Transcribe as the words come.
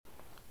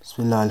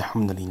بسم الله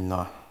الحمد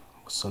لله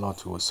والصلاة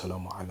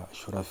والسلام على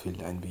أشرف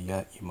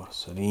الأنبياء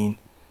والمرسلين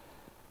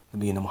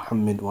نبينا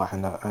محمد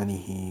وعلى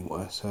آله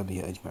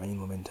وأصحابه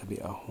أجمعين ومن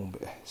تبعهم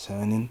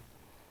بإحسان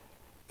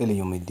إلى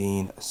يوم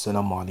الدين.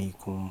 السلام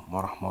عليكم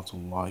ورحمة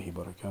الله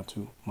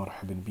وبركاته.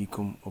 مرحبا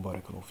بكم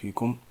وبارك الله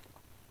فيكم.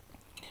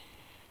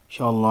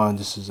 Inshallah,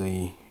 this is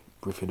a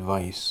brief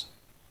advice,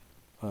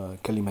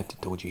 كلمة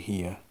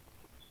توجيهية,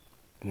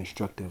 an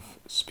instructive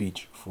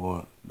speech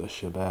for the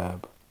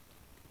shabab,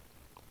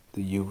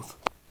 the youth,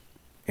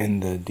 in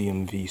the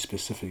DMV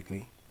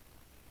specifically,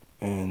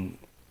 and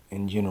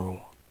in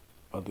general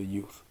of the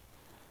youth.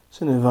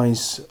 It's an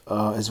advice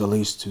as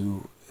relates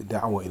to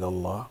da'wah ila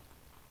Allah,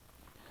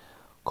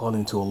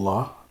 calling to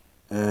Allah,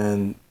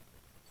 and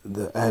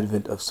the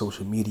advent of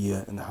social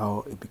media and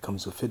how it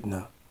becomes a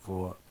fitna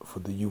for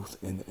the youth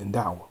in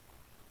da'wah.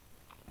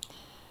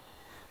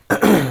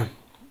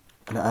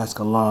 And I ask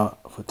Allah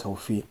for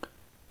tawfiq,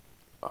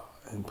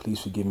 and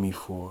please forgive me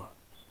for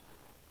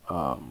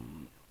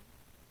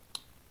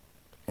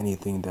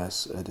anything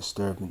that's a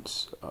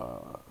disturbance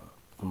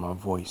from my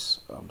voice.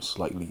 I'm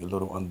slightly a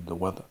little under the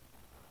weather.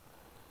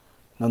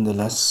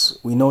 Nonetheless,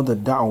 we know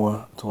that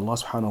da'wah to Allah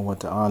subhanahu wa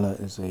ta'ala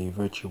is a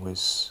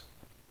virtuous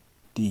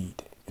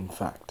deed, in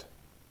fact,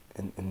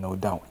 and no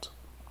doubt.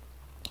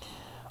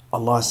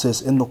 Allah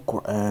says in the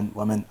Quran,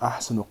 وَمَنْ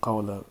أَحْسَنُ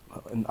قَوْلًا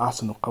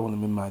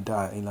مِمَّا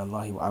دَعَا إِلَى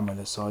اللَّهِ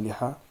وَعَمَلَ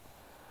صَالِحًا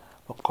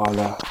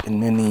وَقَالَ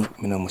إِنَّنِي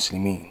مِنَ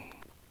الْمُسْلِمِينَ.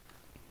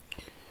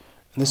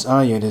 This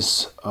ayat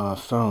is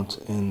found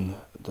in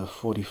the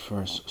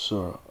 41st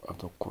surah of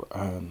the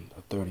Quran,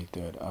 the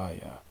 33rd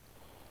ayah.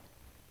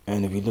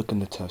 And if you look in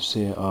the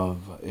tafsir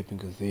of Ibn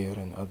Kathir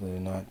and other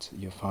than that,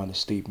 you'll find a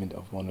statement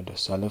of one of the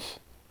Salaf,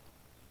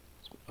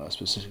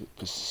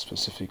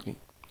 specifically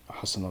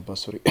Hassan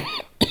al-Basri,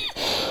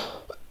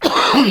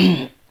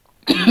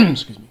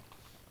 excuse me,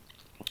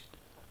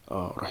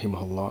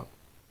 rahimahullah,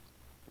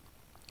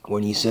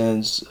 when he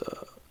says,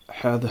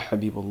 هذا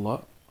حبيب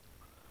الله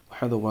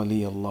وهذا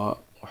ولي الله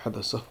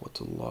وهذا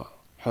صفوة الله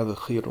هذا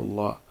خير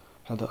الله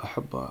هذا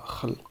أحب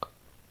خلق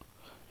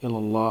إلى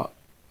الله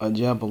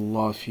أجاب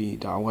الله في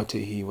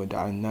دعوته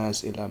ودعا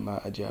الناس إلى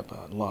ما أجاب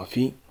الله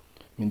فيه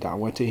من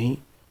دعوته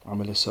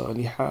وعمل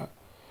صالحا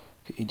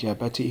في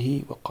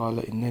إجابته وقال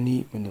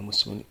إنني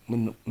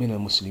من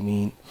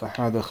المسلمين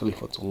فهذا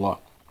خليفة الله.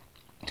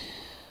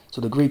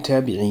 So the great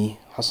tabi'i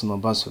Hassan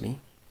al-Basri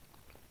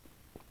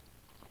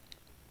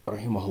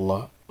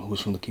rahimahullah, who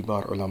was from the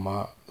Kibar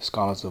ulama, the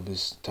scholars of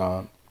his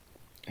time,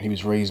 he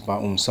was raised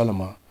by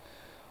Salama,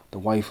 the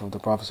wife of the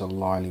Prophet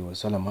sallallahu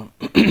alaihi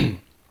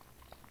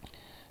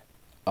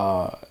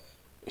wasallam.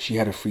 She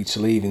had a freed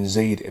slave, and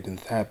Zayd ibn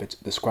Thabit,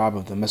 the scribe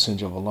of the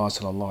Messenger of Allah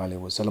sallallahu alaihi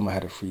wasallam,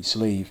 had a freed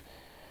slave,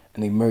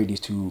 and they married these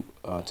two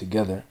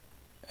together.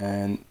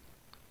 And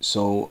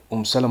so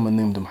Salama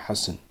named him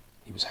Hassan.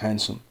 He was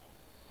handsome.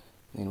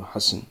 His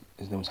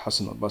name was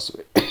Hassan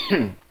al-Basri.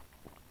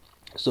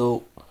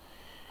 So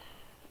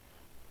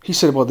he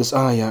said about this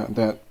ayah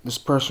that this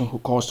person who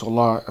calls to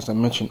Allah, as I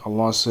mentioned,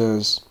 Allah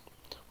says,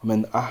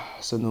 وَمَنْ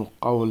أَحْسَنُ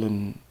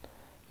قَوْلًا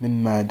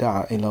مِمَّا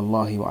دَعَا إِلَى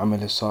اللَّهِ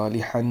وَعَمَلَ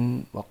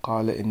صَالِحًا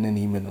وَقَالَ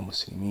إِنَّنِي مِنَ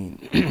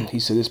الْمُسْلِمِينَ. He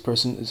said this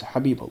person is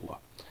Habib Allah,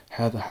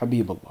 هذا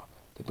Habib Allah,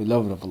 the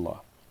beloved of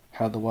Allah,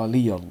 هذا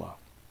Wali Allah,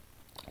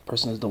 the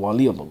person is the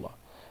Wali of Allah,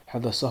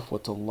 هذا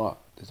صفوة Allah,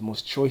 the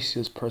most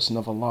choicest person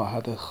of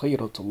Allah, هذا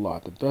خيرة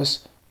Allah, the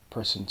best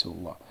person to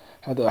Allah,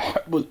 هذا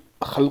أحب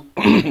الخلق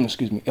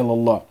excuse me, إلى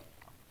الله,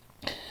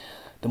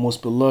 the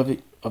most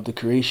beloved of the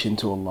creation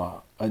to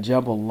Allah.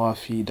 أجاب الله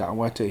في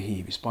دعوته,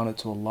 he responded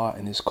to Allah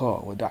in his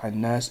call. ودعا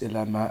الناس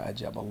إلى ما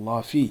أجاب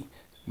الله فيه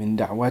من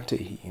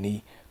دعوته, and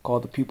he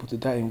called the people to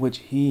that in which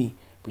he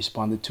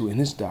responded to in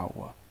his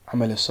da'wah.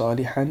 عمل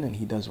صالحا, and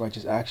he does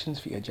righteous actions.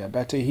 في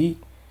إجابته,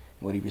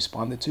 what he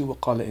responded to.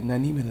 وقال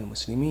إنني من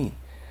المسلمين,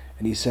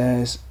 and he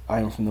says, I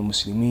am from the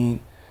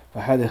Muslimin.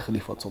 فهذا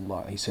خليفة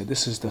الله, he said,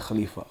 this is the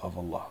Khalifa of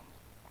Allah.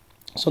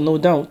 So no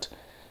doubt,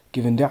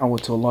 giving da'wah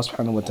to Allah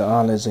subhanahu wa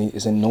ta'ala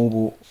is a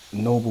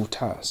noble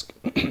task.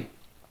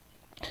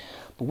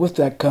 But with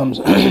that comes,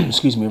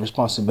 excuse me,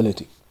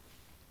 responsibility.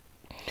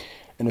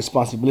 And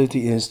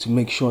responsibility is to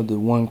make sure that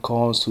one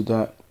calls to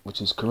that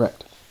which is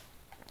correct.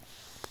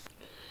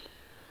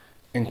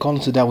 And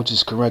calling to that which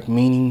is correct,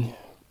 meaning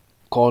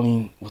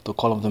calling with the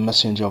call of the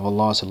Messenger of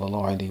Allah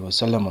sallallahu alaihi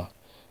wasallam,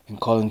 and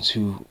calling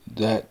to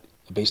that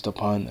based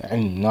upon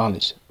ilm,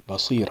 knowledge,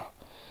 basira.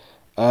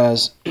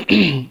 As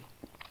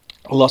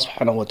Allah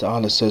subhanahu wa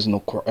ta'ala says in the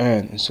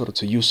Quran, in Surah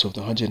Yusuf,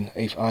 the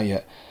 108th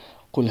ayah,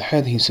 قُلْ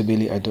هَذِهِ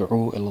سَبِيلِي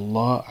أَدْعُو إِلَى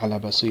اللَّهِ عَلَى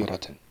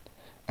بَصِيرَةٍ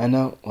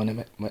أَنَا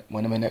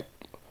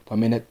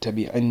وَمَنِ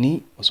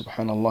اتَّبِعَنِّي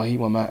وَسُبْحَانَ اللَّهِ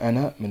وَمَا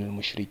أَنَا مِنَ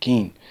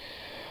الْمُشْرِكِينَ.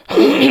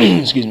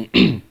 Excuse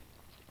me.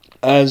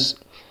 As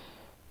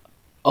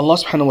Allah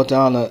subhanahu wa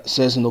ta'ala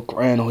says in the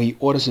Quran, he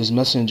orders his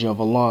messenger of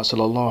Allah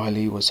sallallahu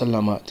alayhi wa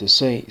sallam to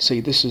say,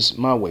 this is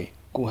my way.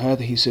 قُلْ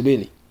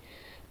هَذِهِ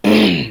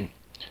سَبِيلِي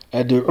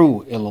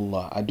Ad'u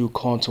ilallah. I do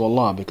call to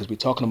Allah, because we're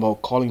talking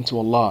about calling to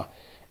Allah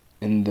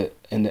in the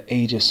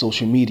age of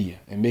social media,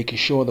 and making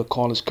sure the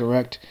call is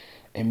correct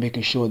and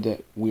making sure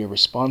that we are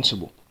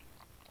responsible.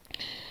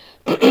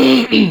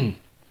 And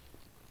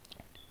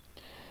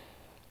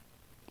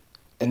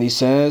he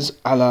says,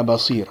 ala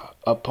basira,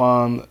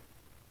 upon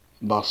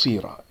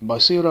basira.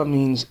 Basira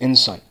means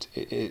insight.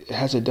 It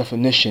has a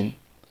definition.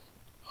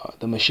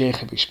 The Mashaykh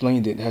have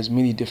explained it. It has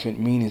many different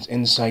meanings: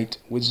 insight,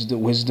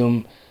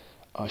 wisdom,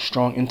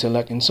 strong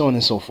intellect, and so on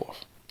and so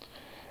forth.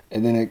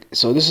 And then,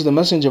 so this is the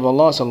Messenger of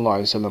Allah sallallahu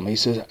alaihi wasallam. He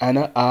says,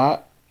 "Ana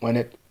wa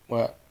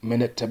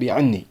minat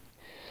tabi'anni."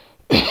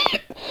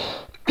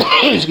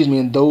 Excuse me,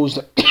 and those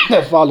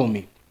that follow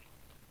me,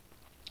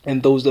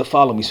 and those that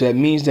follow me. So that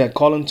means that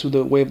calling to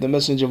the way of the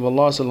Messenger of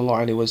Allah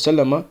sallallahu alaihi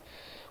wasallam,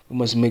 we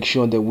must make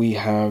sure that we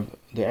have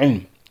the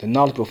ilm, the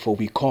knowledge before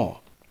we call.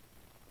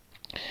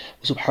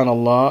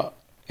 Subhanallah,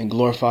 and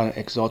glorified and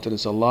exalted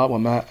is Allah. Wa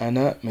ma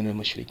ana min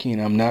al-mushrikeen.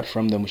 I'm not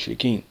from the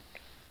mushrikeen.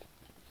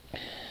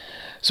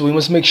 So we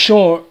must make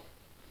sure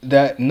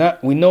that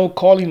we know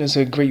calling is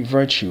a great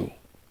virtue,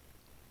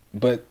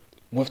 but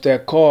with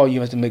that call, you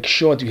have to make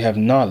sure that you have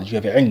knowledge,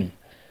 you have ilm.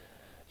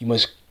 You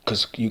must,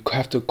 because you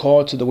have to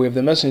call to the way of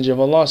the Messenger of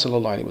Allah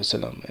sallallahu alaihi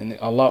wasallam, and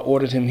Allah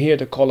ordered him here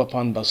to call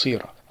upon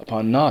basira,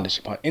 upon knowledge,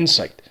 upon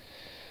insight.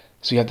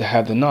 So you have to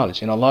have the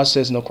knowledge. And Allah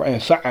says in the Quran,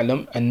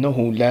 فَعْلَمْ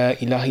أَنَّهُ لَا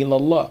إِلَهَ إِلَّا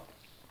اللَّهِ.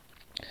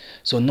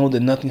 So know that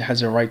nothing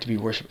has a right to be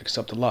worshipped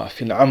except Allah.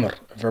 Fil amr,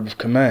 a verb of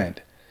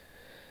command.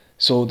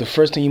 So the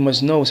first thing you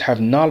must know is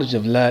have knowledge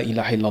of La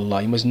ilaha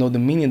illallah. You must know the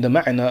meaning, the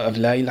ma'na of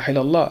La ilaha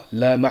illallah.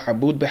 La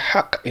ma'abud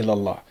bihaq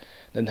illallah.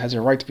 That has a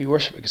right to be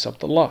worshipped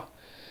except Allah.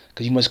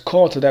 Because you must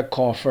call to that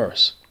call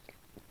first.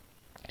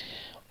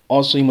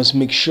 Also, you must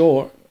make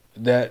sure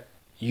that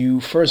you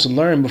first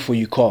learn before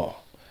you call.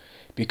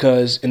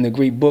 Because in the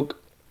great book,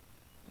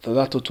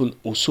 Thalathatul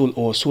Usul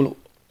or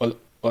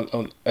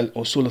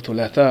Al-Usul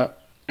Thulatha,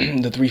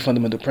 the three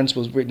fundamental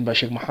principles written by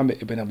Sheikh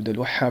Muhammad ibn Abdul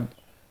Wahhab,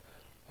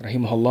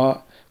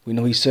 rahimahullah, we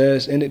know he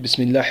says in it,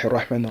 Bismillahir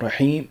Rahmanir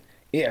Rahim,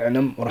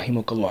 I'lam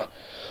rahimakallah.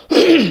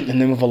 In the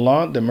name of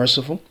Allah, the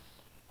merciful,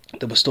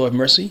 the bestower of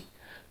mercy,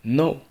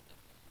 know.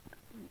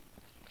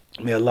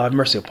 May Allah have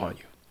mercy upon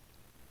you.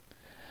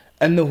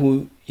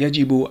 أنه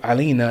يجب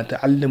علينا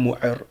تعلم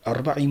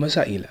أربع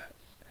مسائل.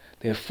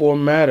 There are four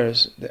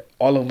matters that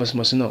all of us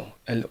must know.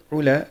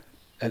 Al-ula,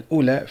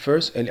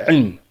 first,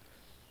 al-ilm,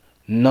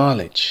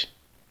 knowledge.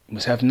 You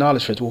must have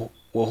knowledge first.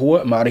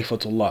 وَهُوَ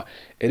مَعْرِفَةُ.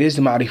 It is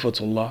the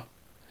ma'rifatullah.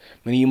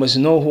 Meaning you must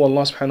know who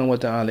Allah subhanahu wa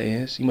ta'ala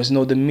is. You must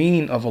know the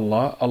meaning of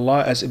Allah.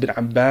 Allah, as Ibn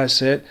Abbas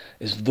said,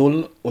 is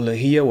dhul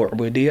ulahiyya wa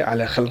ubudiyya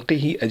ala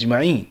khalqihi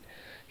ajma'een.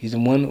 He's the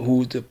one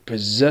who's the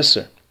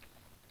possessor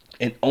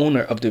and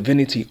owner of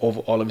divinity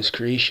over all of his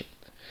creation.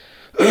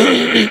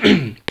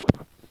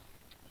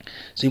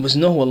 So you must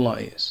know who Allah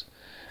is.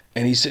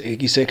 And he said,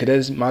 that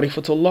is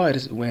ma'rifatullah, it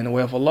is being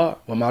aware of Allah,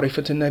 wa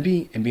ma'rifatun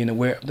nabi, and being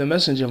aware of the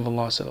Messenger of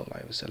Allah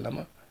sallallahu alaihi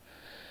wasallam,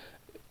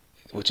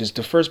 which is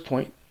the first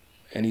point.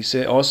 And he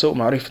said also,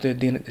 ma'rifatul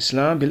din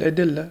al-Islam bil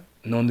adilla,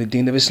 knowing the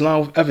deen of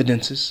Islam with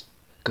evidences.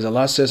 Because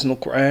Allah says in the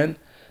Quran,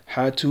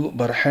 hatu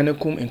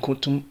barhanakum in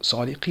kuntum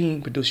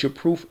sadiqeen, produce your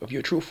proof of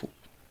your truthful.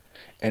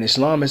 And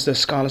Islam, as the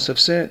scholars have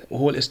said,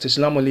 وهو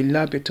الاستسلام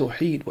لله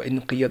بالتوحيد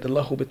وإنقياد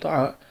الله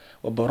بالطاعة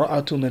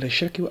وبراءة من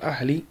الشرك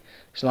وأهله.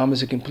 Islam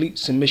is a complete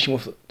submission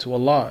to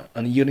Allah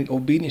and yielding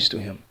obedience to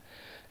Him,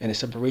 and a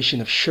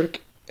separation of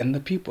shirk and the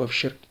people of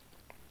shirk.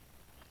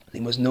 They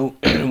must know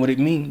what it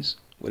means,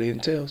 what it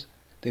entails.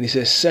 Then he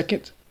says,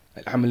 second,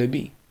 al-amal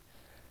bi.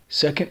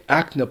 Second,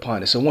 acting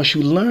upon it. So once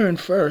you learn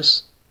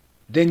first,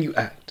 then you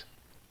act.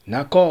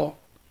 Not call.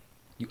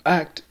 You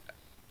act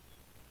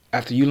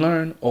after you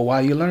learn or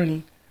while you're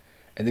learning.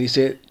 And then he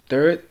said,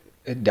 third,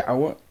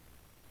 ad-da'wa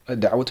to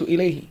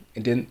ilayhi.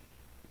 And then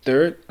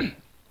third,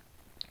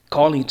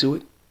 calling to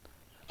it.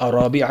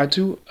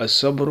 Arabi'atu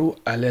as-sabru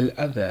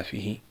al-adha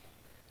fihi.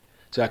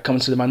 So that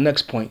comes to my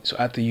next point. So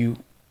after you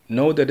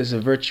know that it's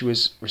a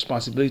virtuous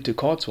responsibility to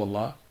call to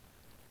Allah,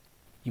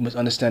 you must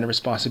understand the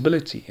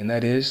responsibility, and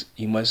that is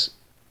you must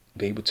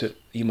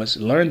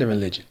learn the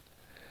religion.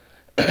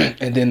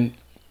 And then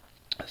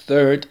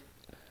third,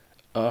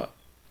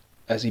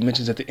 as he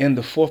mentions at the end,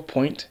 the fourth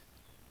point,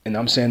 and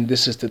I'm saying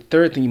this is the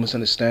third thing you must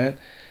understand,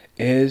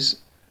 is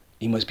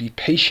you must be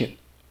patient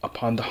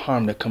upon the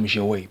harm that comes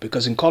your way.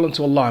 Because in calling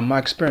to Allah, in my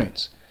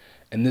experience,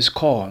 in this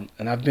call,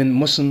 and I've been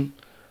Muslim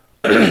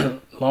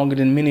longer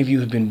than many of you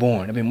have been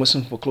born. I've been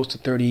Muslim for close to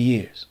 30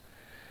 years.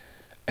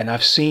 And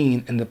I've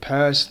seen in the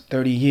past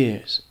 30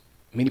 years,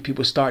 many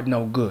people starting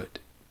out good.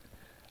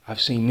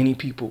 I've seen many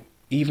people,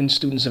 even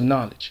students of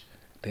knowledge,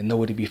 they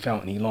nowhere to be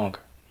found any longer.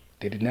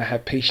 They did not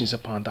have patience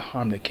upon the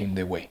harm that came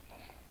their way.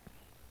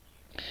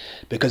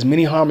 Because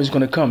many harm is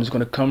going to come. It's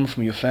going to come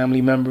from your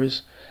family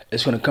members.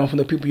 It's going to come from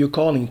the people you're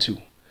calling to.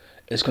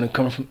 It's going to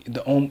come from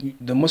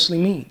the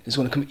Muslimin. It's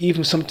going to come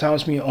even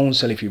sometimes from your own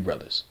Salafi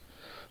brothers.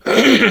 So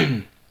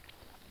you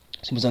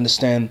must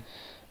understand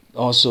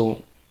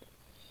also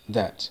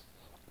that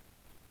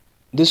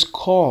this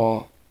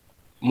call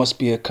must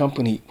be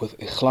accompanied with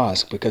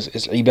ikhlas, because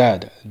it's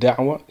ibadah.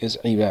 Da'wah is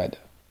ibadah.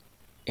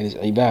 It is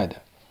ibadah.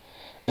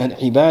 And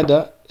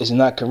ibadah is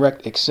not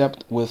correct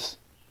except with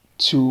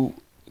two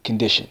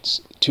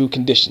conditions.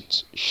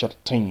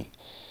 شرطين.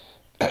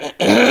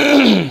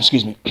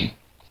 Excuse me.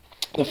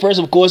 The first,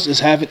 of course, is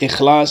having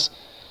ikhlas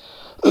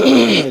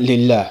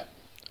lillah.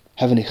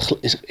 Having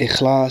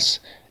ikhlas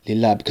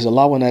lillah, because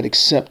Allah will not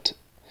accept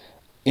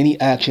any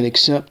action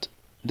except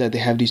that they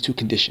have these two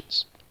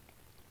conditions.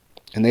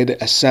 And they're the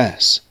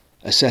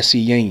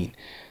asasiyain.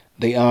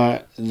 They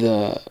are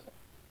the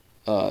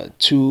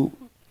two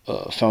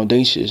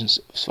foundations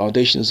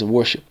of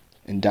worship,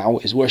 and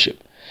da'wah is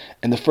worship.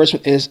 And the first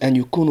one is an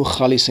yukunu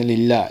khalisan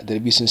lillah, that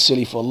it be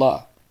sincerely for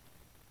Allah.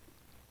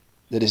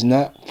 That is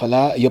not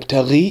فَلَا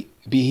يَبْتَغِي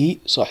بِهِ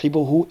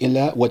صَاحِبُهُ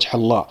إِلَّا وَجْهَ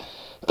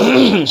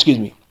اللَّهِ. Excuse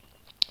me.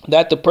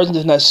 That the person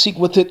does not seek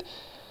with it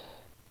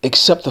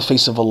except the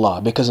face of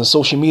Allah. Because on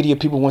social media,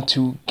 people want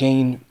to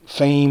gain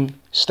fame,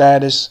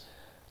 status,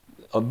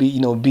 or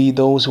be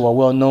those who are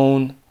well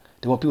known.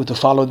 They want people to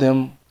follow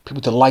them,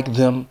 people to like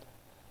them,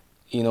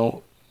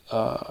 to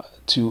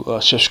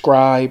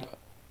subscribe.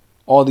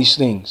 All these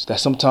things that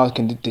sometimes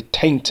can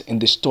taint and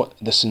distort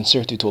the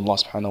sincerity to Allah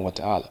subhanahu wa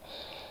ta'ala.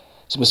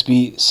 So it must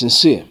be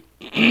sincere.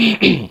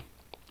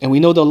 And we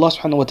know that Allah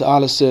subhanahu wa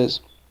ta'ala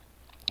says,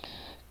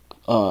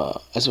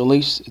 as it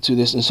relates to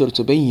this in Surah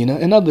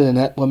Tabayyina, and other than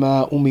that,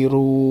 وَمَا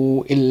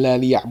أُمِرُوا إِلَّا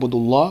لِيَعْبُدُوا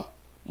اللَّهِ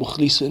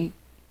مُخْلِصًا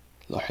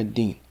لَهُ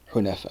الدِّينَ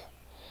حُنَفًا.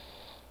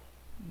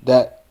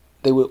 That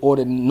they were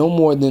ordered no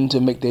more than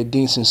to make their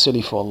deen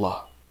sincerely for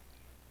Allah.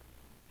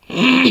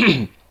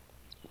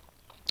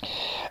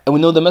 And we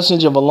know the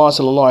Messenger of Allah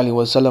sallallahu alaihi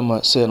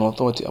wasallam said on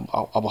authority of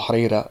Abu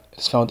Hurairah,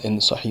 it's found in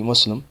Sahih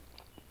Muslim,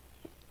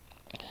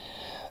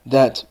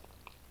 that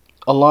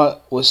Allah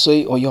will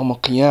say on Yawm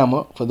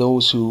al-Qiyamah, for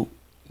those who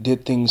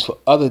did things for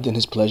other than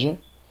His pleasure,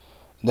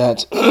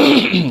 that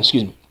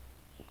excuse me,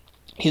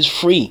 He's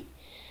free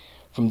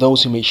from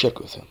those who made shirk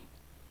with Him.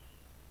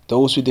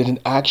 Those who did an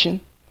action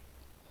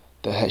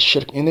that had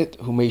shirk in it,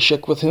 who made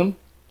shirk with Him,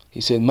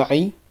 He said,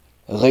 Ma'i,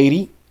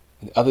 ghayri,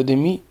 other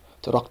than me,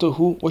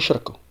 taraktuhu wa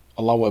shirkuh.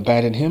 Allah will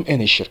abandon him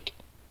and his shirk.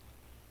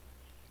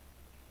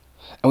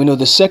 And we know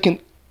the second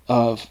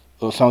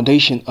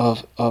foundation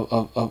of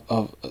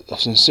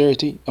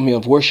sincerity,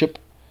 of worship,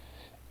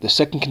 the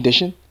second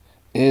condition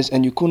is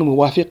أن يكون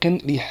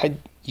موافقا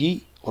لحج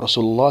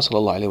رسول الله صلى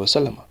الله عليه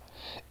وسلم.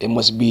 It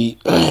must be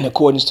in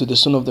accordance to the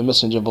sunnah of the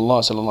Messenger of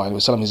Allah صلى الله عليه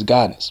وسلم, his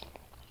guidance.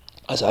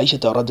 As Aisha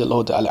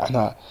radiallahu ta'ala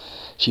anha,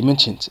 she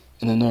mentioned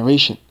in the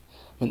narration,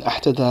 من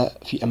أحدث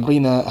في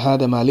أمرنا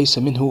هذا ما ليس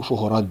منه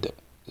فهو رد.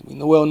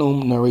 The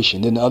well-known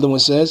narration. Then the other one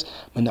says,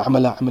 من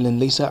عمل عملا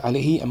ليس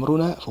عليه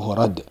أمرنا فهو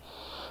رد.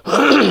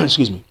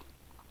 Excuse me.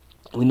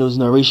 We know those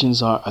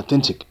narrations are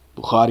authentic,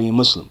 Bukhari and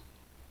Muslim.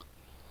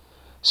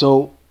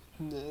 So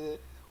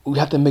we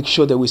have to make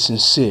sure that we're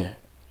sincere,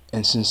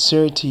 and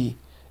sincerity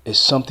is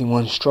something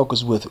one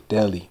struggles with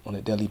daily, on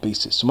a daily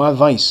basis. So my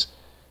advice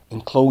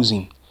in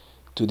closing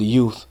to the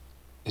youth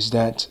is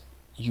that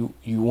you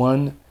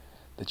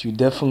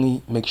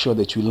definitely make sure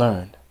that you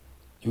learn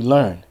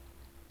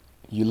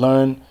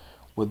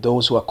with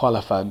those who are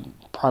qualified,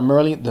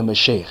 primarily the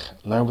mashaykh.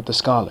 Learn with the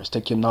scholars,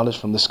 take your knowledge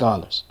from the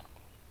scholars.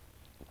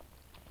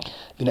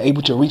 If you're not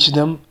able to reach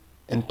them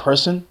in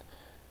person,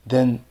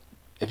 then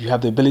if you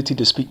have the ability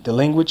to speak the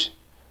language,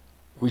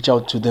 reach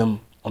out to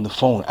them on the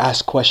phone,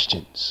 ask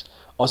questions.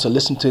 Also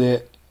listen to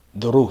their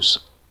durus,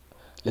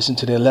 listen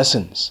to their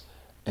lessons,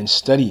 and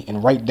study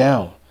and write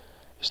down.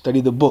 Study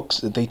the books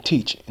that they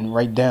teach and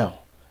write down.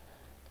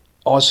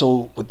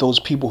 Also with those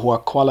people who are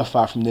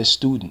qualified from their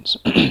students,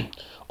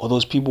 or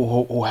those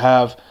people who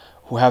have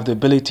the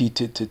ability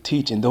to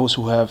teach, and those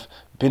who have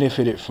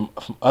benefited from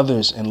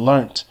others and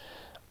learnt,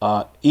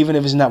 even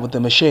if it's not with the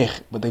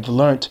mashaykh, but they've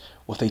learnt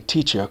with a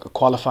teacher, a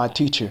qualified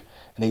teacher,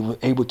 and they were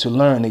able to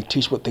learn, they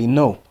teach what they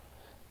know.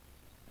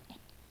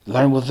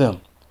 Learn with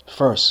them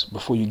first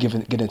before you get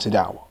into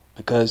da'wah.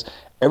 Because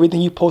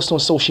everything you post on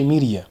social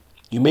media,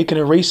 you may can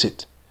erase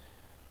it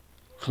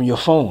from your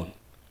phone,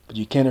 but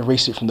you can't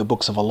erase it from the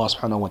books of Allah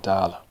subhanahu wa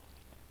ta'ala.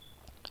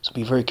 So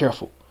be very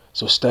careful.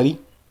 So study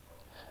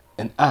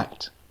and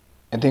act,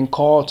 and then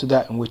call to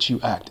that in which you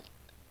act,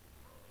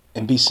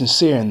 and be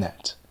sincere in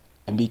that,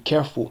 and be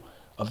careful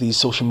of these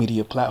social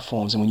media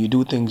platforms. And when you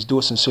do things, do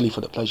it sincerely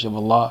for the pleasure of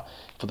Allah,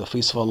 for the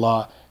face of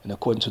Allah, and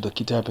according to the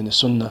kitab and the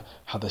sunnah,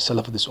 how the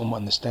salaf of this ummah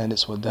understand it.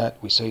 So with that,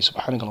 we say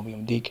subhanaka wa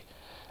bihamdik,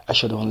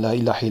 ashhadu an la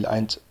ilaha illa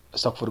ant,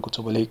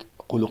 astaghfiruka wa atubu ilayk,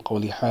 aqulu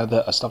qawli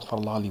hadha,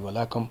 astaghfirullah li wa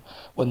lakum,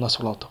 wa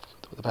nasrullah tawfiq.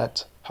 With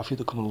that,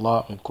 حفظكم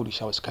الله من كل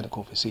شر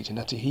كانكم في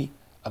سجنته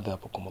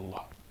عذابكم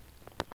الله.